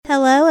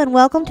and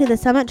welcome to the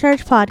Summit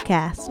Church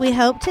podcast. We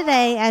hope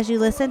today, as you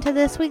listen to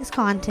this week's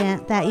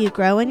content, that you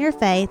grow in your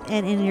faith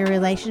and in your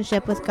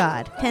relationship with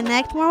God.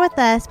 Connect more with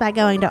us by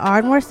going to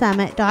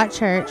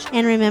ardmoresummit.church,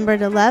 and remember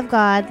to love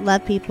God,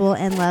 love people,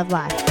 and love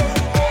life.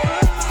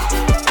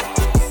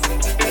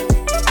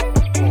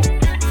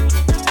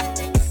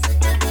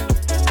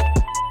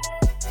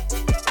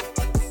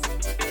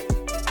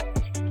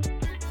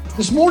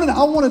 This morning,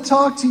 I want to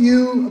talk to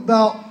you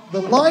about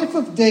the life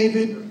of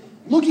David,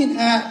 looking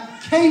at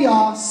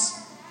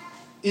chaos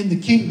in the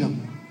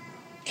kingdom.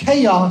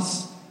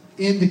 Chaos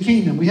in the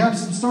kingdom. We have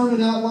some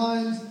sermon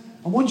outlines.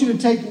 I want you to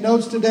take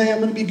notes today. I'm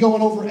going to be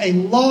going over a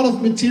lot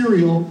of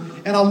material,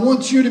 and I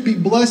want you to be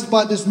blessed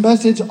by this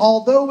message,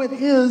 although it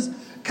is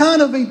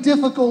kind of a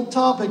difficult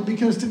topic,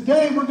 because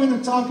today we're going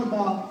to talk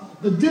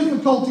about the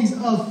difficulties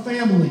of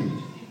family.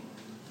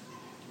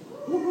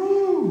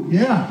 Woo-hoo!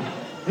 Yeah.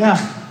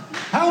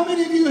 How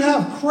many of you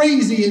have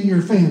crazy in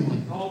your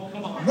family? Oh,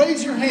 come on.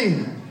 Raise your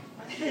hand.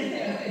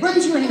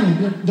 Raise your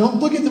hand. Don't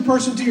look at the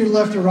person to your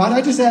left or right.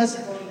 I just asked,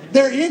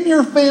 they're in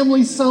your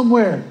family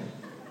somewhere.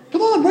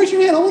 Come on, raise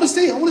your hand. I want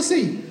to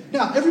see.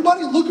 Now,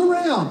 everybody look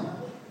around.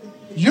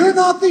 You're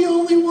not the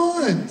only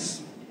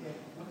ones.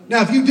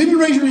 Now, if you didn't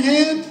raise your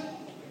hand,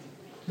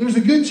 there's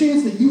a good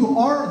chance that you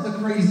are the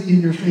crazy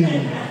in your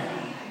family.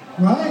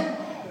 Right?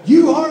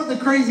 You are the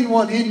crazy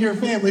one in your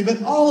family.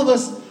 But all of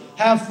us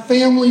have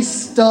family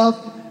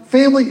stuff,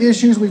 family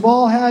issues. We've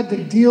all had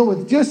to deal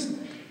with just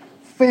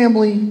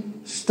family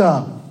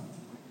stuff.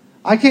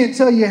 I can't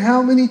tell you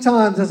how many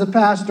times as a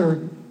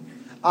pastor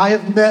I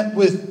have met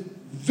with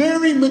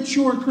very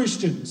mature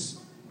Christians.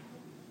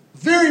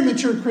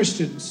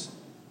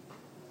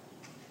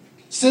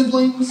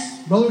 Siblings,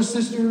 brother,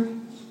 sister,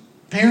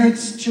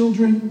 parents,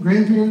 children,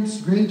 grandparents,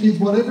 grandkids,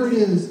 whatever it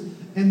is.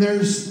 And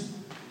there's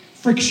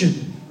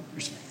friction.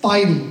 There's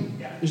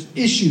fighting. There's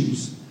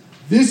issues.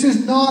 This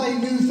is not a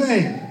new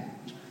thing.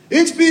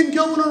 It's been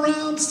going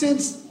around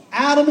since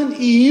Adam and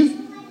Eve,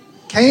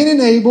 Cain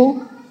and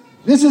Abel.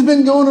 This has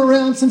been going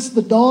around since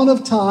the dawn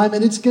of time,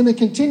 and it's going to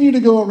continue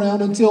to go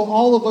around until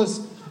all of us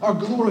are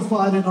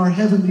glorified in our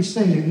heavenly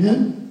state.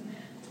 Amen?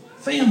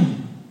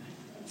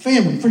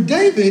 Family. For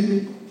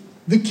David,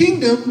 the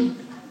kingdom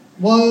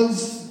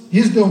was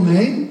his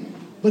domain,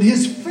 but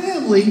his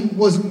family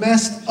was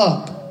messed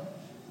up.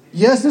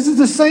 Yes, this is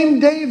the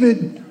same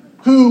David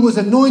who was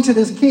anointed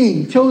as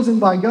king, chosen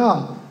by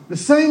God. The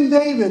same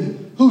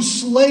David who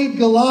slayed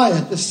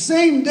Goliath. The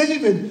same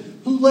David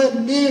who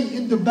led men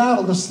into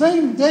battle. The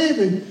same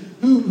David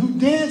who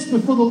danced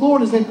before the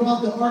Lord as they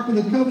brought the Ark of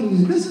the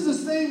Covenant. This is the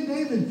same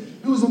David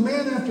who was a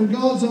man after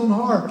God's own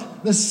heart.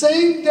 The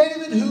same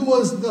David who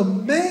was the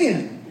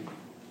man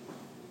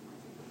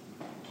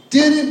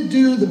didn't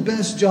do the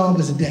best job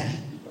as a dad.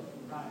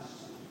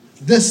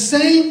 The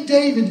same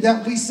David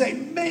that we say,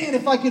 man,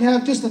 if I could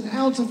have just an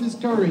ounce of his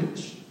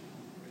courage.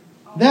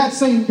 That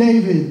same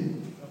David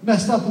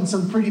messed up in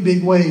some pretty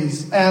big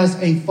ways as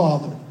a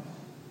father.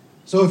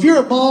 So if you're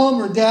a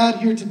mom or dad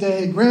here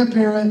today,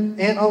 grandparent,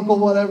 aunt, uncle,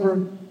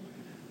 whatever,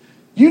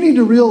 you need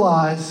to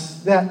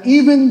realize that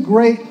even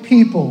great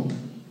people,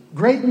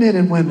 great men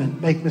and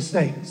women, make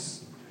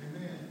mistakes.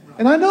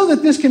 And I know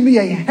that this can be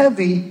a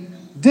heavy,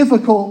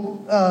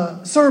 difficult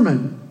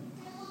sermon,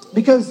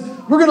 because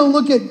we're going to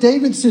look at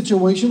David's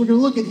situation. We're going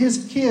to look at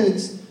his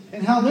kids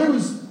and how there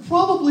was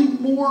probably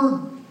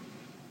more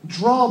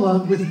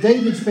drama with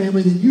David's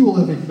family than you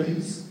will ever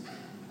face,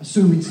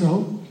 assuming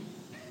so.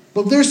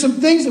 But there's some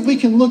things that we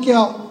can look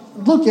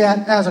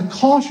at as a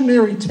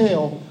cautionary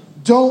tale.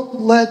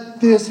 Don't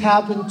let this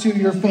happen to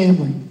your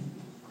family.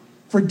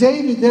 For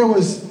David, there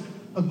was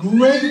a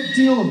great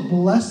deal of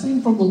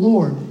blessing from the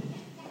Lord,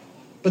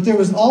 but there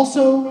was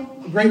also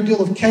a great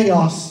deal of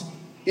chaos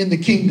in the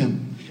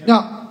kingdom.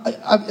 Now,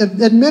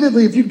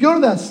 admittedly, if you go to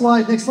that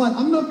slide, next slide,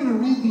 I'm not going to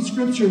read these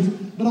scriptures,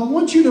 but I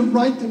want you to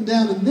write them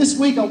down. And this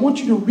week, I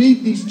want you to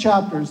read these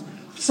chapters.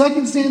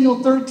 2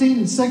 Samuel 13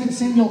 and 2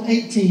 Samuel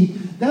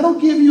 18. That'll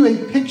give you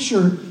a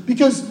picture,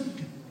 because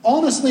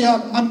honestly,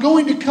 I'm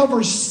going to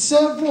cover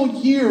several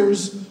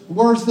years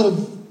worth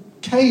of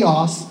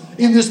chaos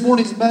in this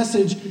morning's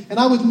message. And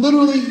I would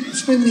literally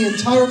spend the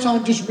entire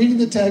time just reading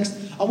the text.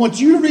 I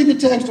want you to read the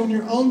text on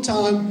your own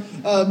time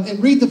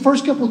and read the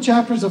first couple of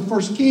chapters of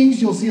 1 Kings.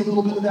 You'll see a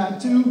little bit of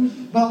that too.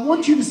 But I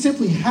want you to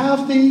simply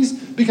have these,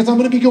 because I'm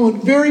going to be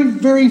going very,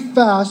 very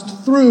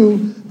fast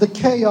through the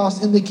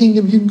chaos in the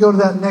kingdom. You can go to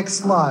that next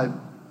slide.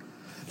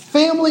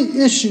 Family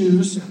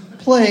issues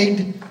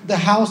plagued the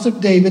house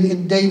of David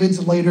in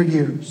David's later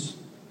years.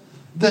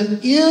 The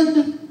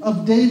end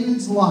of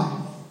David's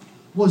life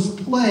was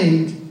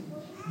plagued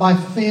by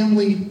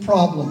family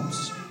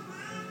problems.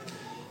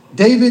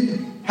 David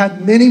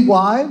had many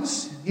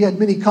wives, he had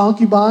many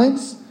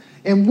concubines,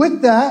 and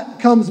with that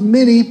comes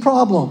many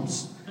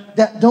problems.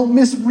 That don't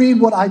misread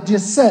what I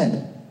just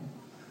said.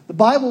 The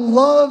Bible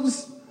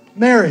loves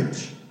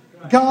marriage.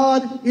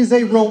 God is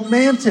a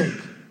romantic.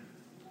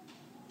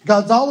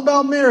 God's all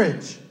about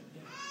marriage,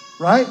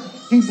 right?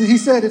 He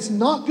said it's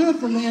not good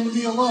for man to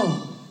be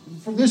alone.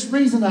 For this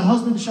reason, a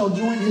husband shall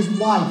join his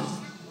wife.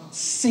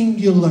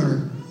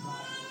 singular.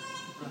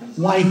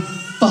 Wife.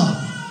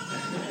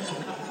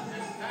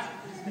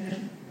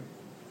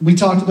 We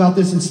talked about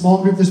this in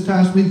small group this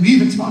past week. We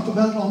even talked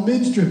about it on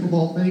men's trip of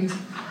all things.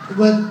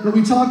 But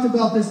we talked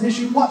about this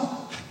issue.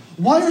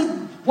 Why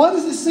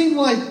does it seem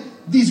like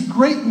these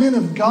great men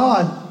of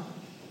God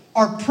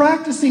are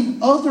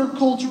practicing other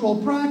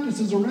cultural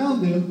practices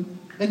around them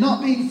and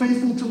not being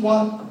faithful to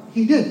what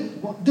he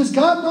did? Well, does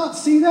God not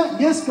see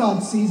that? Yes,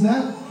 God sees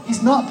that.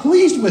 He's not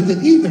pleased with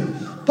it either.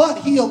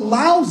 But he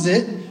allows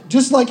it,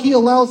 just like he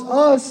allows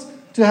us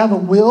to have a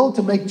will,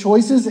 to make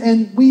choices,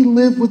 and we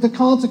live with the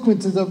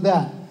consequences of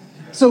that.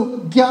 So,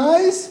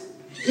 guys,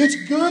 it's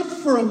good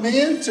for a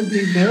man to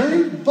be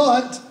married,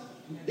 but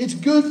it's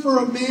good for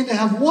a man to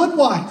have one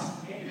wife.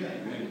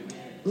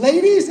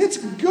 Ladies, it's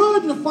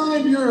good to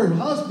find your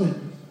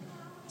husband,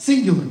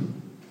 singular.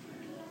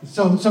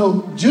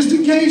 So just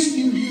in case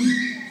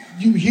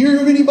you hear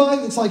of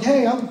anybody that's like,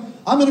 hey,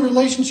 I'm in a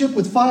relationship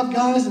with 5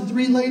 guys and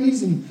 3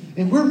 ladies,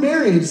 and we're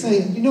married,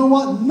 say, you know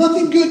what?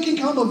 Nothing good can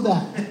come of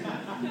that.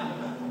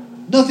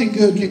 Nothing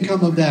good can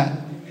come of that.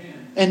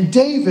 And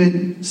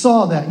David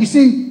saw that. You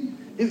see,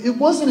 it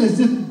wasn't as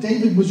if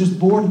David was just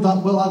bored and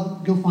thought, well, I'll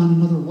go find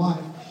another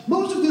wife.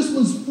 Most of this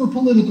was for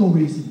political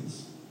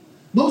reasons.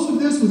 Most of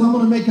this was, I'm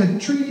going to make a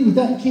treaty with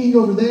that king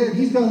over there.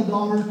 He's got a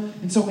daughter.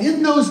 And so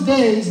in those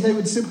days, they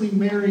would simply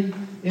marry,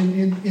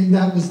 and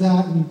that was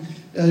that. And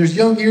there's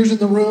young ears in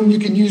the room. You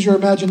can use your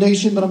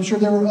imagination, but I'm sure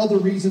there were other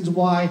reasons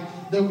why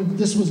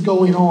this was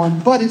going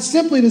on. But it's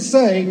simply to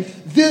say,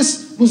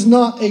 this was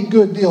not a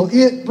good deal.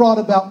 It brought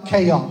about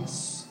chaos.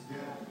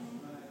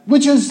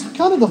 Which is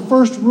kind of the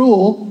first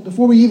rule,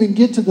 before we even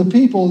get to the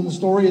people in the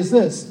story, is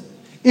this.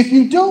 If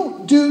you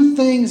don't do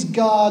things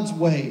God's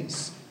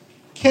ways,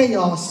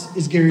 chaos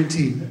is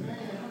guaranteed.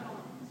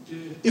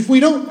 If we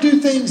don't do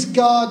things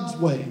God's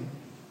way,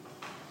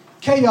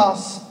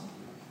 chaos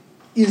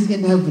is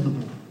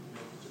inevitable.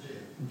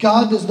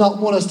 God does not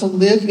want us to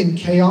live in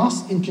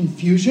chaos, in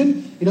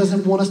confusion. He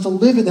doesn't want us to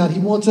live in that. He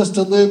wants us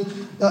to live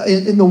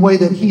in the way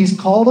that He's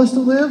called us to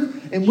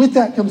live. And with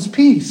that comes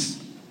peace.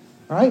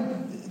 All right?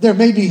 There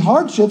may be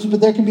hardships,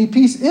 but there can be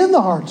peace in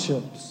the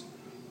hardships.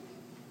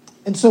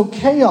 And so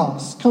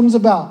chaos comes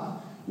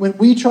about when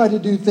we try to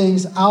do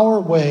things our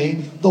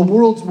way, the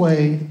world's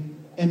way,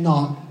 and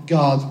not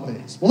God's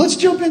ways. Well, let's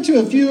jump into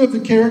a few of the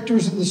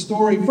characters in the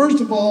story.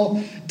 First of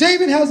all,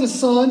 David has a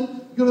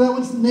son. Go to that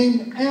one's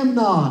named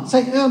Amnon.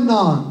 Say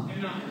Amnon.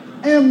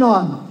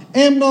 Amnon.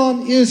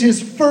 Amnon is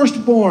his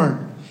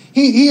firstborn.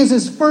 He is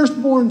his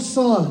firstborn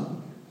son.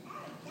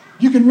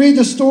 You can read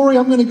the story.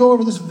 I'm going to go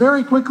over this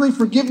very quickly.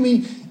 Forgive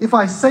me if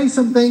I say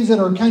some things that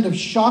are kind of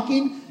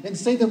shocking and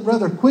say them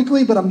rather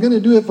quickly, but I'm going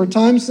to do it for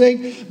time's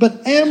sake.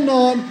 But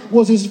Amnon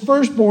was his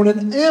firstborn,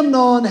 and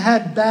Amnon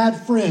had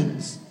bad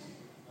friends.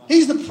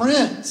 He's the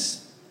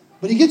prince,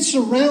 but he gets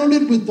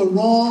surrounded with the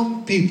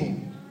wrong people.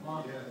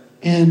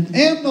 And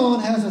Amnon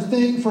has a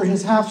thing for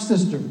his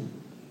half-sister.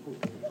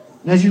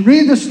 And as you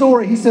read the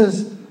story, he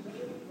says,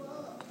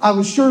 I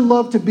would sure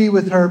love to be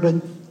with her,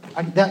 but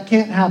that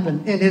can't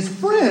happen. And his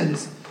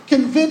friends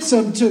convince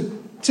him to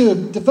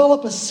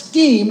develop a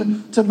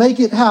scheme to make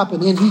it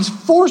happen. And he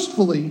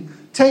forcefully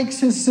takes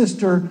his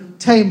sister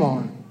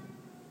Tamar.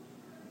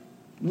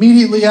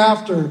 Immediately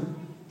after,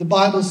 the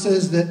Bible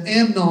says that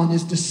Amnon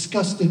is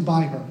disgusted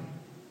by her.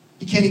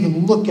 He can't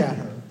even look at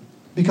her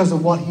because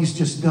of what he's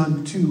just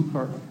done to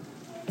her.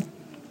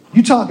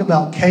 You talk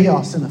about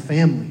chaos in a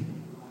family.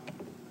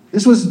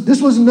 This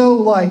was no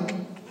like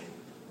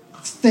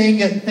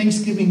thing at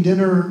Thanksgiving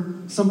dinner.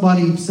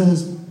 Somebody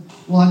says,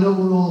 well, I know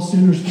we're all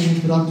Sooners fans,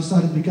 but I've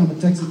decided to become a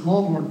Texas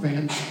Longhorn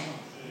fan.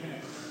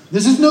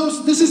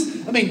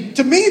 I mean,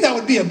 to me, that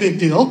would be a big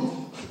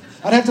deal.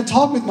 I'd have to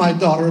talk with my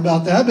daughter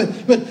about that,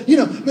 but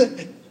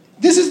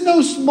this is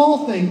no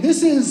small thing.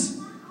 This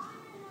is,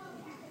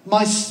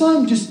 my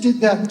son just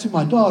did that to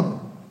my daughter.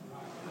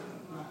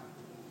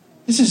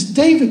 This is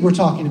David we're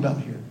talking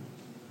about here.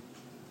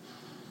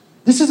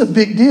 This is a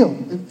big deal.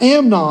 And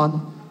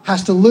Amnon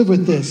has to live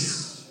with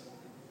this.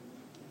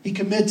 He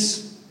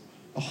commits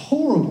a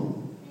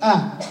horrible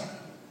act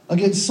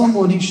against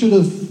someone he should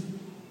have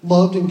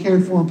loved and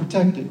cared for and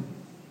protected.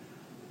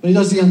 But he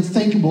does the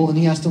unthinkable, and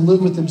he has to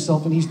live with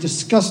himself, and he's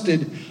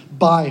disgusted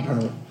by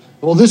her.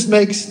 Well, this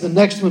makes the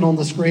next one on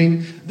the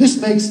screen. This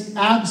makes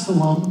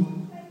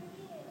Absalom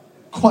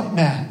quite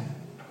mad.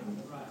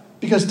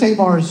 Because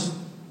Tamar is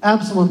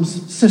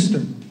Absalom's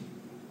sister.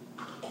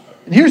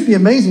 And here's the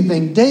amazing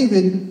thing.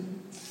 David,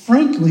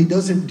 frankly,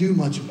 doesn't do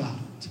much about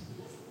it.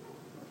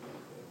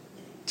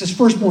 It's his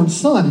firstborn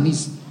son, and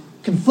he's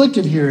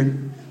conflicted here.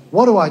 And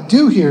what do I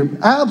do here?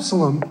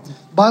 Absalom,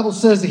 the Bible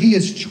says that he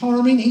is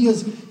charming. He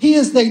is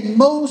the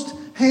most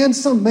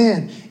handsome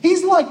man.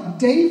 He's like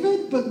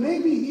David, but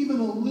maybe even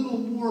a little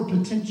more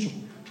potential.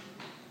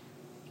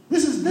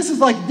 This is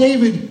like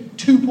David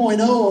 2.0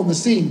 on the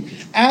scene.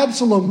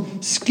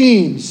 Absalom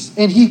schemes,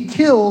 and he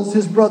kills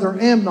his brother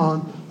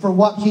Amnon for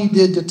what he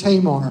did to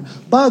Tamar.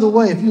 By the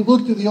way, if you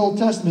look through the Old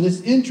Testament,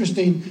 it's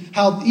interesting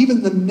how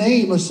even the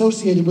name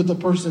associated with the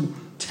person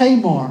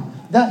Tamar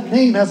that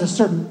name has a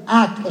certain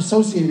act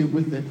associated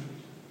with it.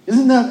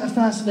 Isn't that a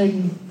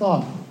fascinating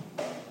thought?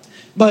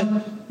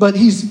 But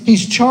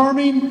he's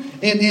charming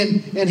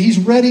and he's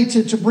ready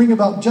to bring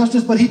about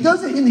justice, but he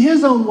does it in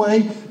his own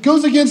way,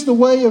 goes against the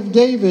way of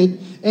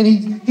David, and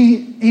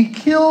he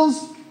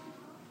kills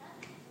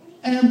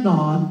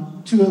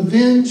Amnon to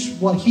avenge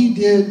what he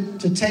did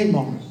to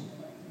Tamar.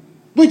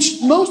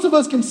 Which most of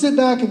us can sit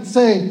back and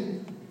say,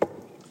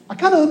 I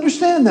kind of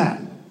understand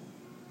that.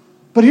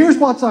 But here's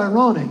what's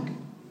ironic.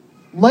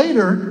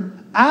 Later,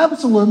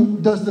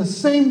 Absalom does the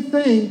same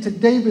thing to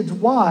David's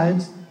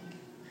wives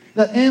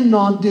that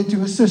Amnon did to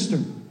his sister.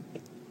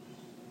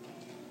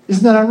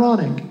 Isn't that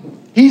ironic?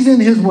 He's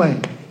in his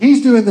way.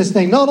 He's doing this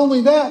thing. Not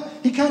only that,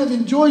 he kind of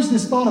enjoys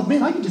this thought of,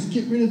 man, I can just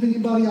get rid of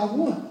anybody I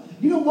want.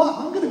 You know what?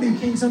 I'm going to be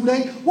king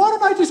someday. Why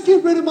don't I just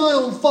get rid of my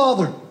own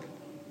father?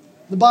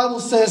 The Bible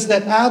says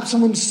that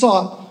Absalom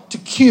sought to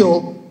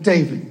kill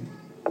David,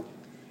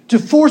 to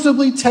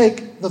forcibly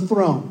take the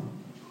throne.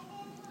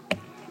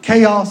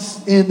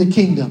 Chaos in the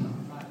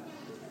kingdom.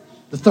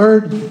 The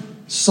third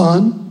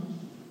son,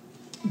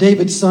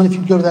 David's son, if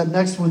you go to that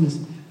next one, is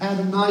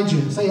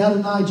Adonijah. Say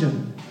Adonijah.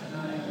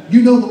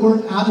 You know the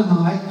word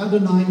Adonai.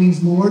 Adonai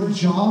means Lord.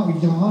 Jah or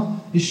Yah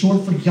is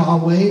short for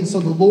Yahweh. And so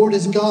the Lord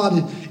is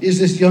God is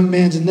this young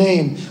man's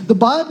name. The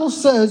Bible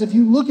says, if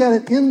you look at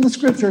it in the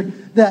scripture,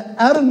 that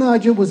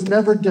Adonijah was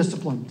never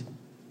disciplined.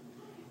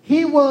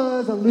 He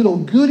was a little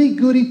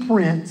goody-goody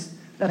prince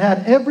that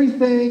had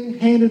everything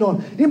handed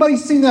on. Anybody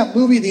seen that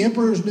movie, The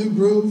Emperor's New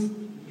Groove?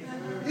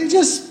 He's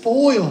just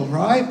spoiled,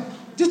 right?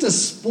 Just a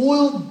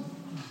spoiled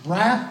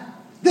brat.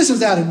 This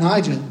is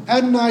Adonijah.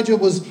 Adonijah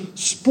was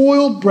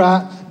spoiled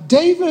brat.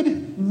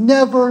 David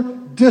never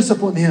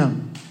disciplined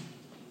him.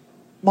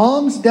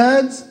 Moms,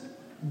 dads,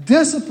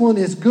 discipline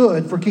is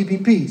good for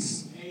keeping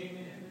peace.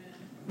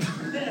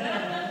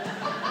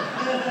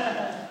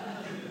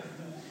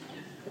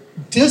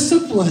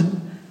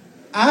 Discipline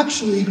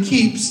actually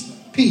keeps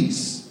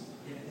peace.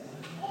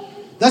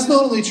 That's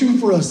not only true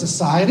for a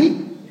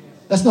society.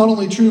 That's not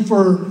only true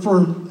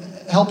for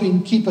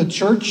helping keep a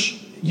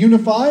church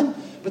unified,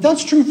 but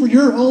that's true for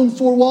your own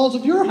four walls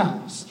of your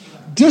house.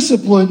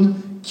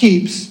 Discipline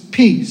keeps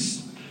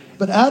peace.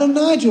 But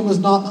Adonijah was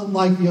not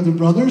unlike the other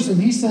brothers,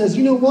 and he says,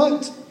 you know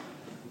what?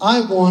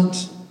 I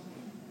want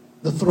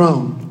the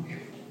throne.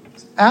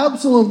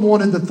 Absalom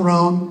wanted the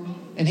throne,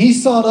 and he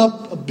sought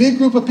up a big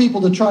group of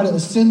people to try to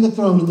ascend the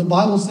throne. And the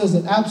Bible says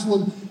that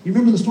Absalom, you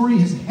remember the story?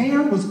 His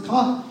hair was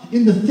caught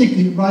in the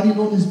thicket riding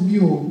on his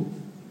mule.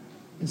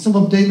 And some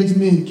of David's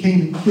men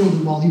came and killed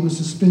him while he was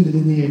suspended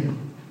in the air.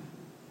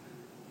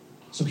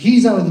 So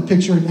he's out of the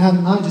picture, and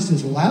Adonijah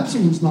says, well,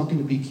 Absalom's not going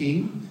to be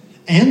king.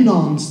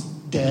 Amnon's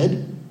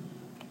dead.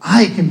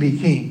 I can be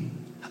king.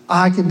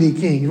 I can be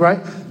king, right?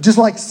 Just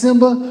like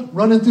Simba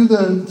running through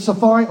the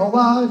safari. Oh,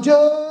 I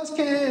just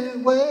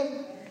can't wait.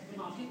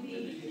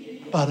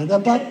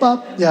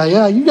 Ba-da-da-ba-ba.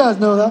 Yeah, you guys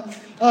know that.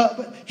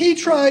 But he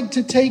tried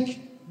to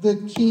take the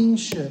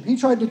kingship. He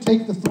tried to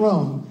take the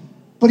throne.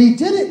 But he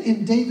did it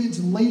in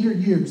David's later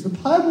years. The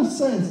Bible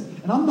says,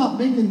 and I'm not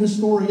making this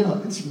story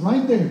up, it's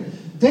right there.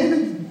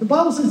 The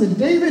Bible says that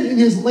David in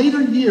his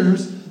later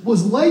years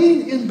was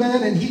laying in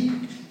bed and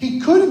he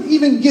couldn't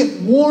even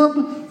get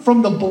warm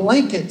from the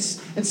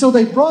blankets. And so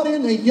they brought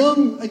in a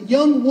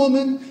young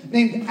woman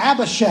named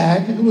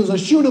Abishag, who was a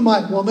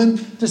Shunammite woman,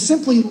 to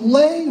simply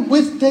lay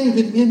with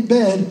David in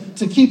bed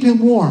to keep him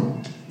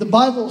warm. The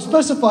Bible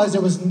specifies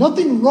there was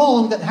nothing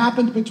wrong that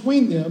happened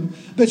between them,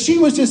 but she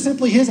was just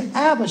simply his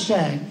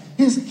Abishag,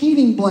 his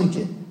heating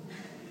blanket.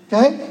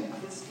 Okay?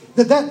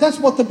 That's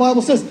what the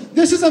Bible says.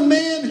 This is a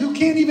man who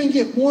can't even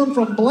get warm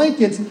from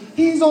blankets.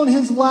 He's on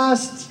his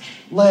last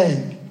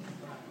leg.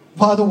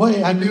 By the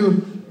way, I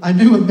knew a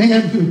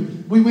man who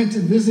we went to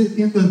visit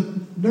in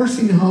the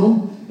nursing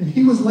home, and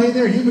he was laying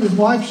there. Him and his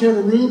wife shared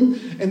a room,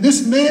 and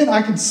this man,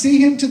 I could see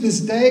him to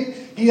this day.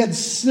 He had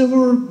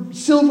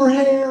silver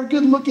hair,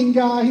 good-looking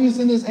guy. He was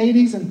in his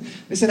 80s, and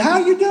they said, "How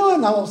you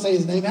doing?" I won't say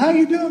his name. "How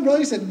you doing, brother?"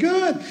 He said,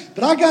 "Good,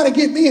 but I got to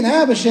get me an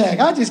Abishag.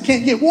 I just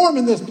can't get warm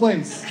in this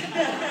place."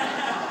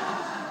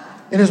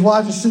 And his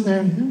wife is sitting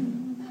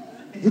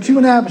there, "Get you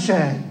an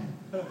Abishag."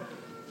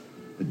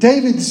 But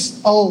David's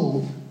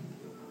old.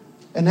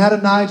 And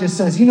Adonijah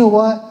says, you know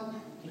what?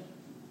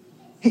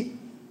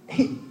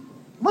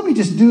 Let me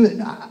just do it.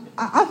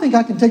 I think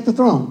I can take the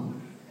throne.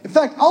 In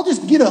fact, I'll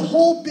just get a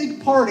whole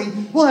big party.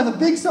 We'll have a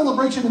big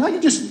celebration, and I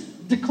can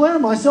just declare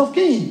myself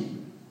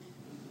king.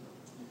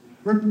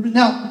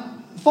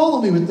 Now,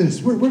 follow me with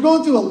this. We're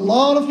going through a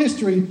lot of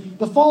history,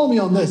 but follow me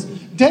on this.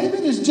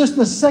 David is just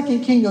the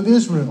second king of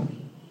Israel.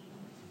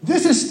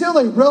 This is still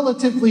a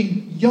relatively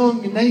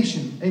young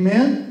nation.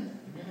 Amen?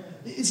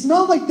 It's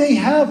not like they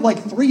have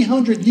like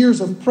 300 years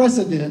of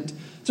precedent.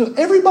 So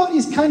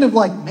everybody's kind of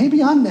like,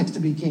 maybe I'm next to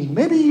be king.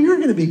 Maybe you're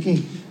going to be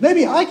king.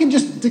 Maybe I can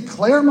just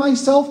declare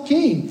myself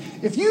king.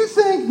 If you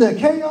think the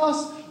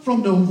chaos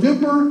from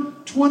November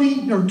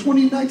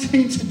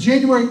 2019 to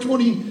January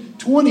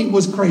 2020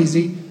 was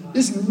crazy,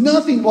 it's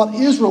nothing what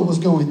Israel was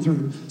going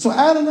through. So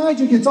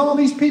Adonijah gets all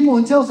these people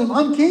and tells them,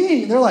 I'm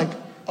king. They're like,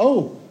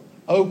 Oh,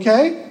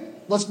 okay.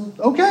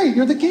 Okay,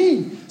 you're the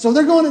king. So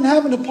they're going and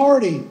having a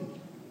party.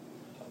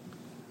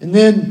 And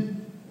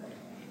then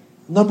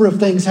a number of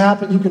things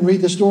happen. You can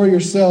read the story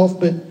yourself,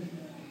 but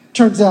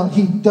turns out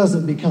he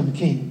doesn't become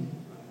king.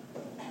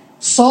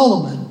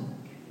 Solomon,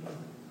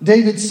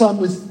 David's son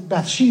with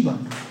Bathsheba,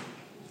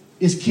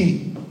 is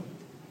king.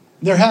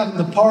 They're having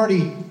the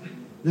party.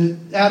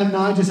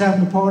 Adonijah's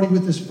having a party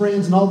with his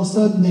friends, and all of a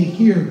sudden they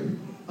hear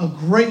a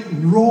great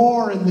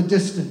roar in the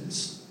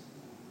distance.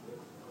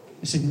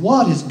 They say,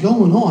 what is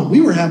going on?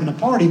 We were having a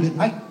party,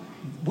 but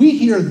we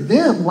hear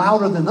them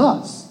louder than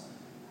us.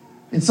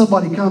 And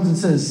somebody comes and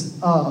says,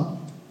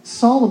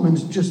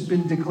 Solomon's just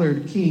been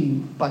declared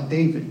king by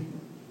David.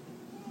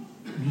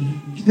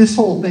 This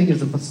whole thing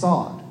is a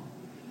facade.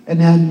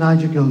 And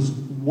Adonijah goes,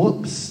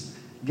 whoops.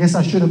 Guess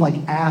I should have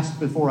asked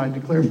before I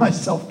declared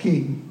myself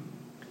king.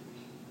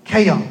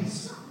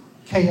 Chaos.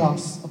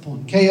 Chaos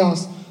upon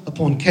chaos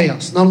upon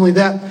chaos. Not only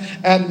that,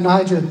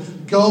 Adonijah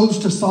goes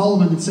to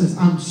Solomon and says,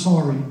 I'm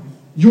sorry.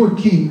 You're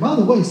king. By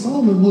the way,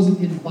 Solomon wasn't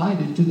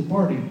invited to the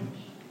party.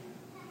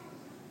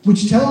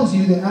 Which tells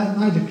you that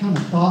Adonijah kind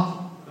of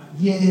thought,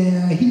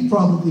 yeah, he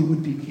probably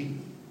would be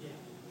king.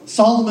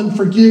 Solomon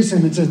forgives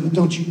him and says,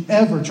 don't you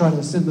ever try to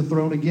ascend the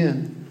throne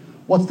again.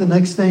 What's the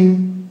next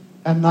thing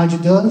Adonijah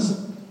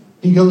does?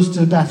 He goes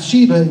to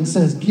Bathsheba and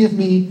says, give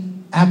me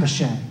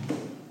Abishag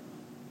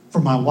for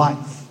my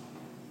wife.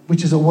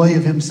 Which is a way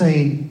of him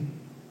saying,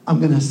 I'm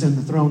going to ascend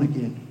the throne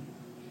again.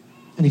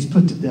 And he's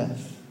put to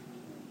death.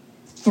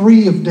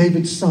 3 of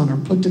David's sons are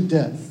put to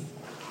death.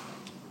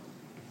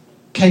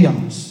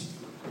 Chaos.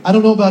 I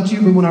don't know about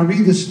you, but when I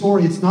read this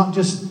story, it's not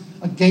just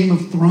a Game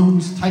of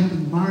Thrones type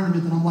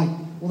environment that I'm like,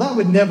 well, that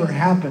would never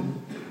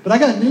happen. But I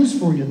got news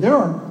for you. There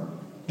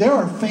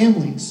are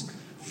families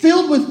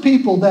filled with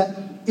people that,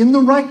 in the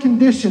right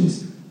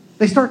conditions,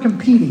 they start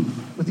competing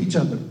with each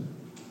other.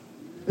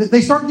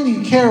 They start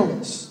getting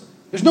careless.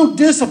 There's no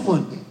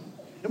discipline.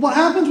 And what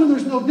happens when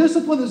there's no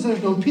discipline is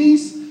there's no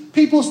peace.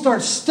 People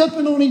start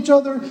stepping on each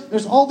other.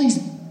 There's all these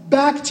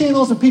back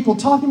channels of people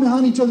talking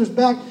behind each other's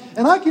back.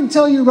 And I can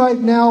tell you right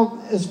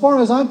now, as far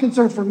as I'm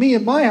concerned, for me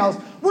in my house,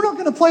 we're not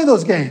going to play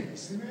those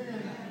games.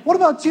 What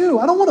about you?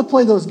 I don't want to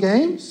play those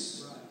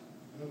games.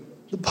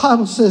 The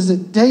Bible says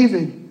that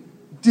David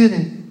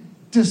didn't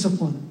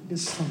discipline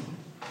his son.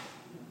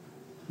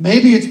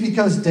 Maybe it's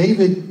because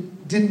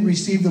David didn't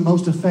receive the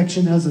most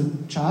affection as a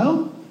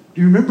child.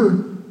 Do you remember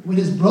when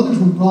his brothers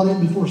were brought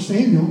in before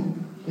Samuel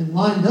and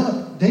lined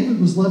up, David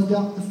was left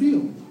out in the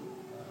field.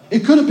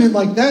 It could have been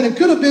like that. It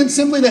could have been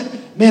simply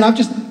that, man,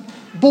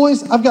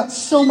 boys, I've got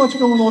so much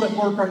going on at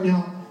work right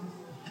now.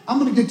 I'm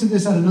going to get to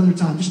this at another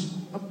time.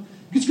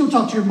 Just go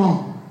talk to your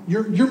mom.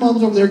 Your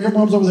mom's over there, your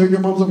mom's over there, your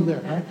mom's over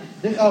there.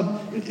 All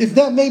right? If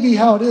that may be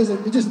how it is,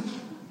 just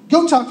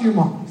go talk to your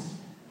mom.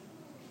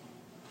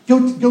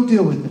 Go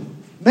deal with it.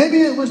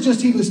 Maybe it was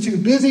just he was too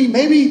busy.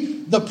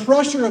 Maybe the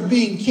pressure of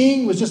being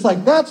king was just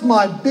like, that's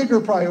my bigger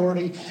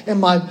priority.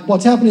 And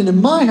what's happening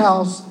in my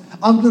house,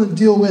 I'm going to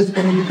deal with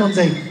when it becomes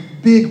a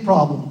big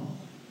problem.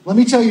 Let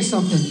me tell you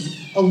something.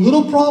 A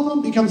little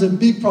problem becomes a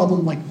big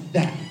problem like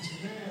that.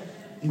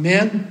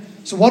 Amen?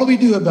 So what do we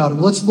do about it?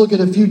 Let's look at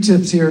a few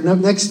tips here.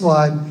 Next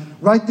slide.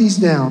 Write these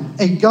down.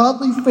 A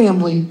godly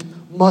family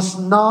must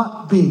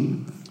not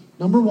be,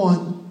 number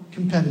 1,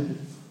 competitive.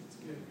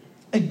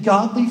 A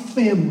godly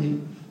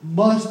family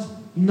must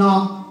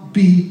not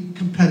be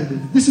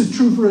competitive. This is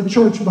true for a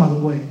church, by the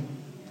way.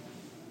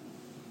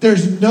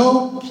 There's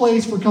no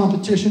place for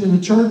competition in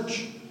a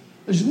church.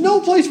 There's no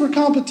place for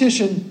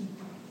competition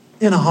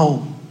in a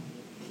home.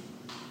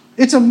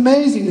 It's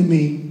amazing to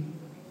me.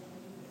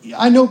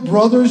 I know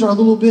brothers are a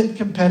little bit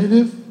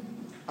competitive.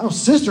 I know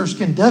sisters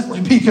can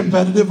definitely be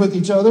competitive with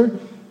each other.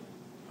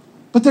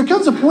 But there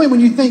comes a point when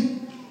you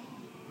think,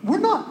 we're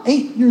not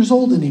 8 years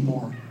old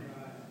anymore.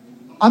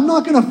 I'm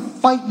not going to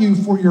fight you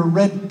for your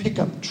red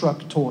pickup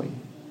truck toy.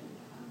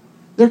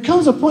 There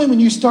comes a point when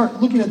you start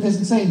looking at this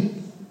and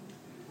saying,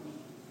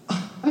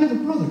 I have a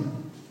brother.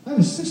 I have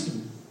a sister.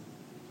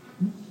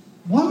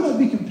 Why would I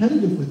be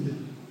competitive with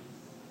them?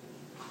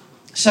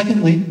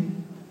 Secondly,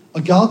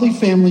 a godly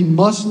family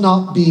must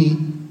not be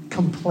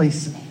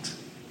complacent.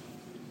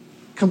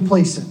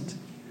 Complacent.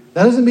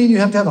 That doesn't mean you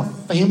have to have a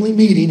family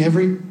meeting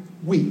every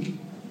week.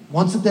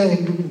 Once a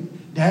day,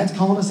 Dad's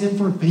calling us in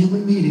for a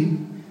family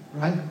meeting,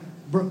 right?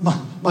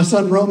 My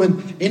son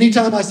Roman,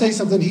 anytime I say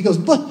something, he goes,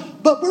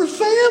 but we're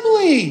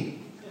family.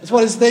 That's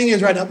what his thing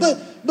is right now.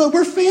 But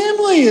we're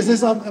family. Is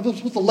this? I'm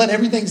supposed to let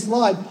everything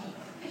slide.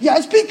 Yeah,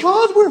 it's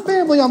because we're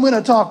family I'm going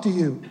to talk to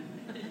you.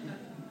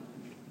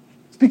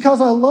 It's because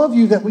I love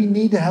you that we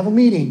need to have a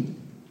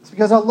meeting. It's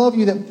because I love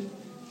you that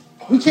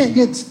we can't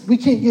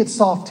get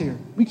soft here.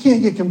 We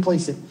can't get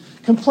complacent.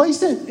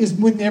 Complacent is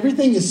when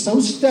everything is so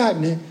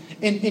stagnant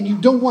and you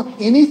don't want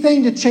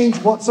anything to change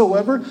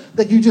whatsoever,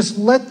 that you just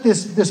let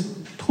this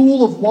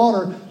pool of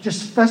water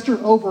just fester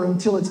over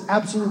until it's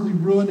absolutely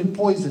ruined and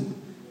poisoned.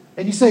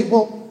 And you say,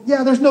 well,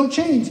 yeah, there's no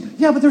change.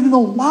 Yeah, but there's no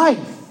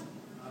life.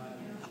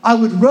 I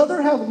would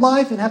rather have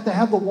life and have to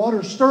have the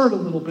water stirred a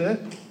little bit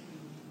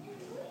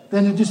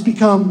than to just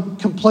become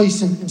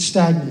complacent and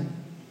stagnant.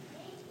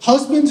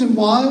 Husbands and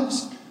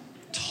wives,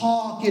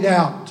 talk it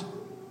out.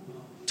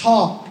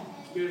 Talk.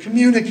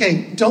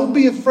 Communicate. Don't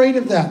be afraid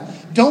of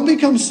that. Don't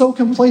become so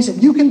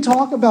complacent. You can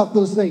talk about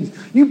those things.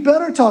 You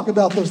better talk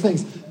about those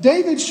things.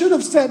 David should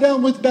have sat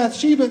down with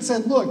Bathsheba and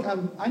said, look,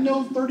 I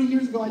know 30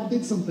 years ago I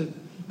did something,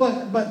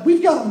 but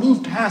we've got to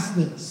move past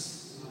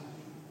this.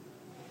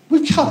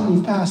 We've got to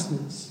move past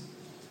this.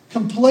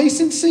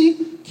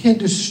 Complacency can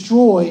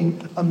destroy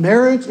a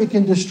marriage. It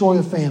can destroy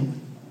a family.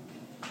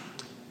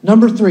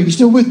 Number 3, you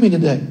still with me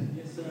today?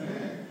 Yes, sir.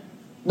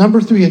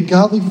 Number 3, a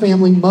godly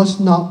family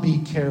must not be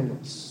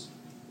careless,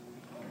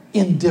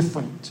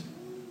 indifferent.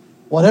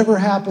 Whatever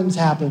happens,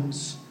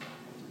 happens.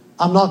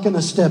 I'm not going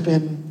to step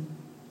in.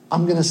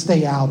 I'm going to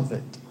stay out of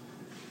it.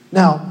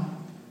 Now,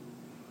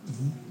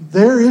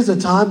 there is a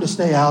time to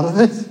stay out of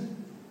it,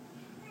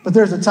 but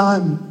there's a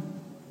time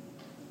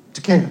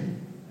to care,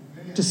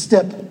 to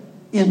step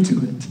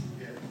into it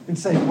and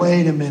say,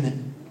 wait a minute.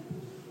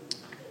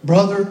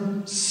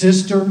 Brother,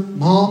 sister,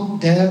 mom,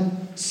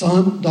 dad,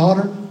 son,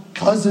 daughter,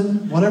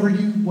 cousin, whatever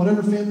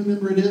family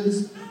member it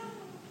is,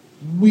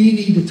 we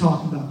need to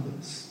talk about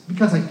this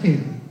because I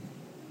care.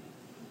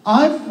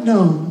 I've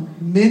known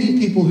many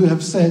people who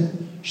have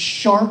said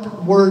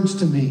sharp words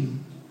to me,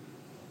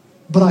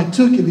 but I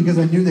took it because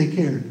I knew they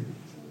cared.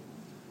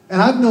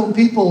 And I've known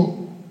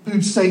people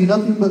who say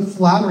nothing but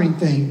flattering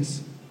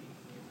things,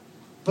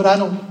 but I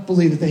don't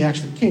believe that they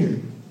actually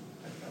cared.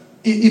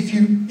 If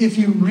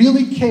you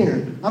really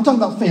cared, I'm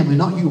talking about family,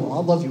 not you all.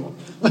 I love you all.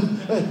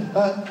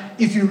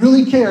 If you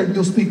really cared,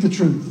 you'll speak the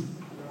truth.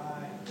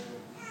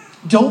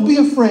 Don't be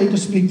afraid to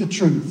speak the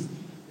truth.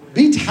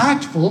 Be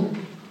tactful.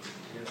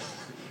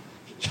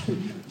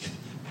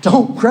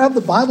 Don't grab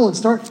the Bible and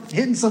start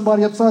hitting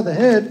somebody upside the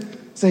head.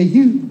 Say,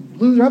 you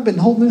loser, I've been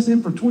holding this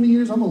in for 20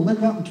 years. I'm going to let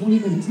it out in 20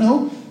 minutes.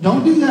 No,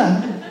 don't do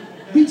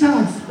that. Be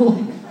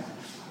tactful.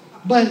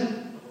 But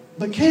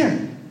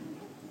care.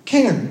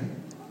 Care.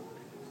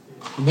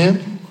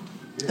 Amen?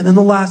 And then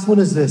the last one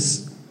is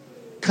this.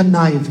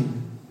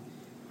 Conniving.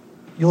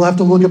 You'll have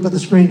to look up at the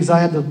screen because I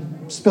had to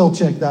spell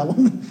check that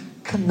one.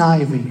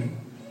 Conniving.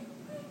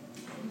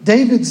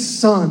 David's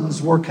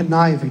sons were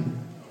conniving.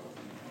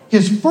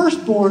 His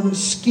firstborn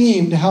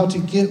schemed how to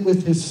get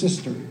with his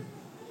sister.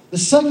 The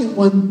second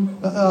one,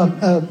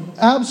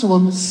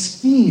 Absalom,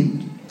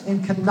 schemed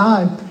and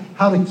connived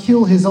how to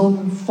kill his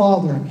own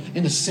father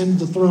and ascend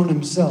the throne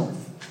himself.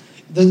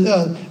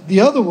 The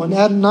other one,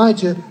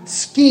 Adonijah,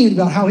 schemed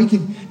about how he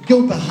could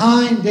go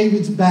behind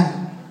David's back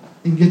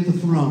and get the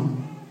throne.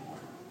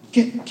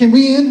 Can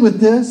we end with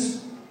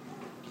this?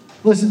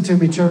 Listen to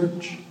me,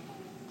 church.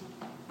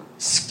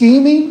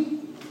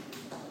 Scheming,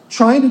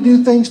 trying to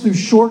do things through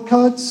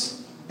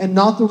shortcuts and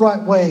not the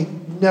right way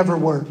never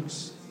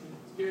works.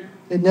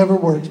 It never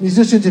works.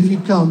 Musicians, if you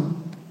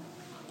come,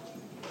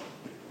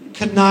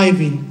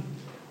 conniving.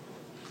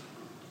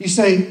 You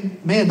say,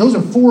 man, those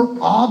are 4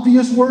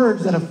 obvious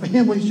words that a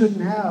family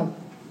shouldn't have.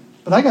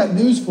 But I got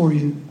news for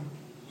you.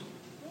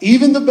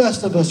 Even the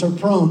best of us are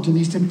prone to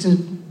these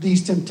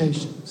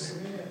temptations.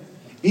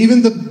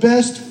 Even the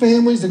best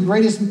families, the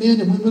greatest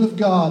men and women of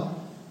God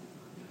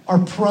are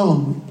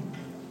prone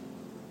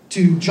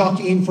to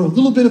jockeying for a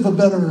little bit of a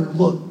better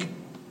look,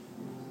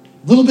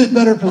 a little bit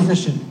better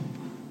position.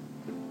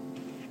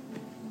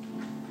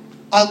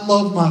 I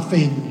love my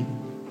family.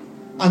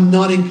 I'm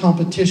not in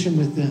competition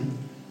with them.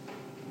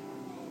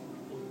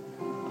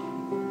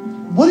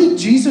 What did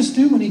Jesus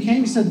do when he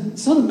came? He said,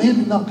 Son of Man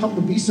did not come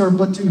to be served,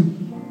 but to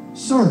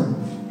serve.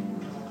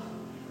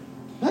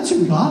 That's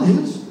who God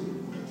is.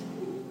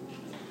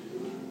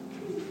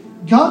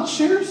 God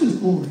shares his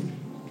glory.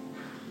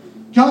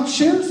 God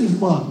shares his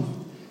love.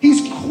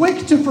 He's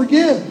quick to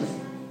forgive.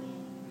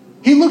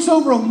 He looks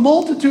over a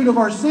multitude of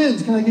our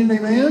sins. Can I get an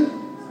amen?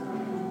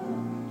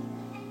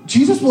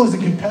 Jesus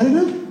wasn't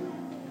competitive.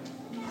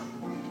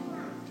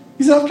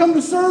 He said, I've come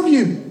to serve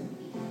you.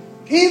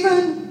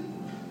 Even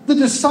the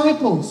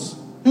disciples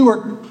who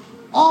are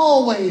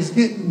always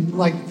getting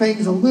like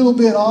things a little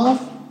bit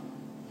off,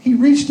 he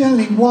reached down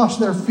and he washed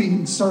their feet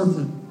and served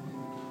them.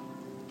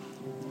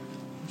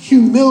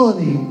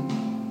 Humility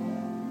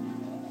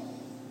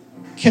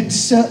can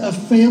set a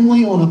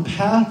family on a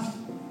path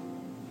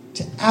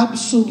to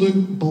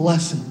absolute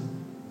blessing.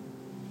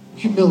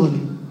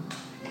 Humility.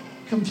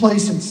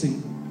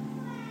 Complacency.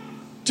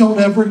 Don't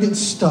ever get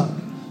stuck.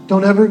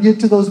 Don't ever get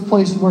to those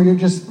places where you're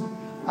just,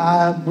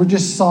 we're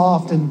just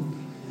soft and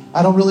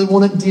I don't really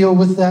want to deal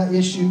with that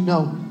issue.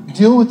 No,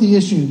 deal with the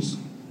issues.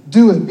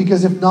 Do it,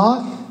 because if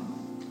not,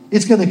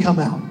 it's going to come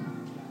out.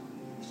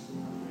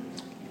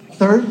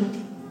 Third,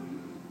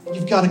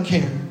 you've got to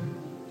care.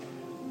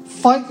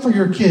 Fight for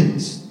your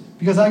kids,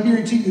 because I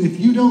guarantee you, if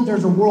you don't,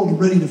 there's a world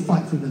ready to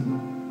fight for them.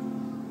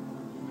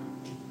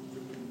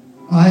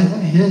 I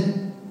hit.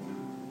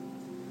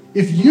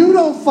 If you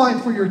don't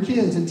fight for your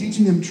kids and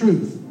teaching them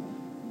truth,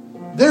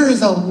 there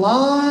is a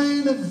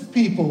line of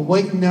people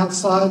waiting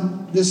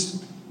outside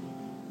this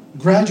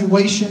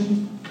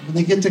graduation. When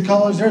they get to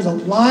college, there's a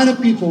line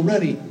of people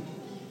ready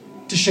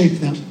to shape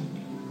them.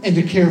 and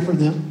to care for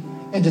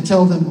them and to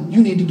tell them,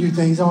 you need to do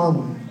things our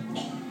way.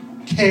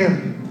 Care.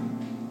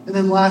 And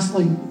then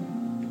lastly,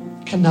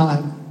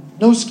 connive.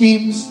 No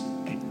schemes.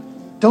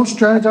 Don't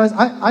strategize.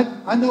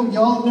 I know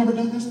y'all have never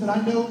done this, but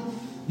I know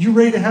you're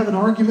ready to have an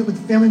argument with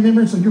a family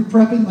member, so you're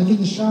prepping, like in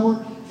the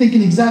shower,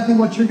 thinking exactly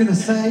what you're going to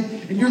say,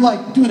 and you're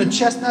like doing a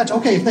chess match.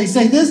 Okay, if they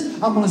say this,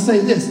 I'm going to say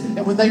this.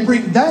 And when they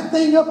bring that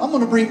thing up, I'm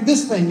going to bring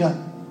this thing up.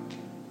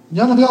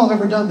 None of y'all have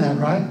ever done that,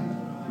 right?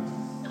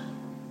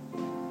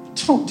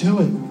 Don't do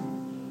it.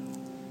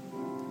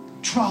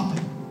 Drop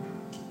it.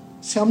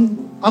 See,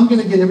 I'm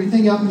going to get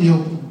everything out in the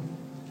open.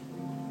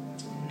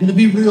 I'm going to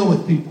be real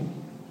with people,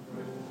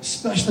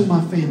 especially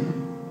my family.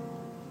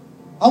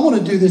 I want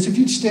to do this. If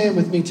you'd stand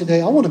with me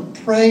today, I want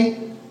to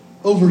pray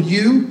over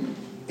you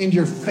and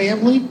your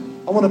family.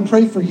 I want to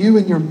pray for you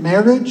and your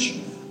marriage.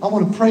 I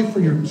want to pray for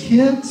your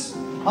kids.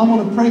 I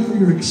want to pray for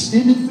your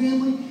extended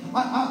family.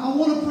 I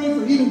want to pray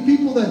for even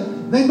people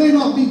that they may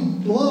not be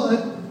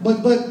blood,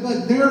 but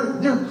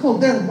they're close.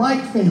 They're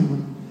like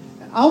family.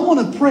 I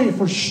want to pray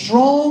for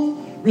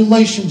strong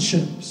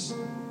relationships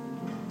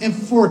and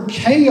for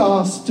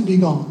chaos to be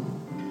gone.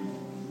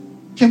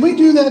 Can we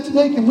do that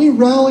today? Can we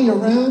rally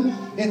around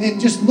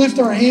and just lift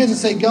our hands and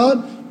say,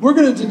 God, we're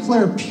going to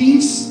declare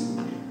peace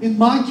in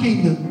my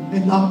kingdom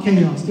and not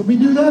chaos. Can we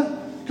do that?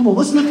 Come on,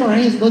 let's lift our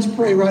hands and let's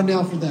pray right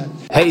now for that.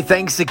 Hey,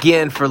 thanks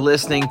again for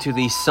listening to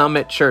the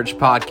Summit Church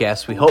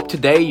podcast. We hope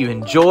today you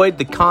enjoyed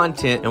the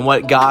content and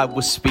what God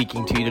was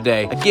speaking to you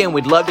today. Again,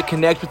 we'd love to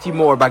connect with you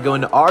more by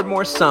going to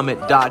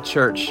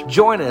ardmoresummit.church.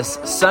 Join us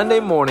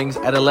Sunday mornings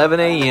at 11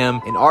 a.m.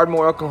 in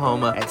Ardmore,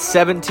 Oklahoma at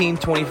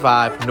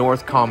 1725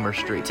 North Commerce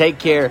Street. Take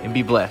care and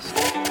be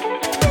blessed.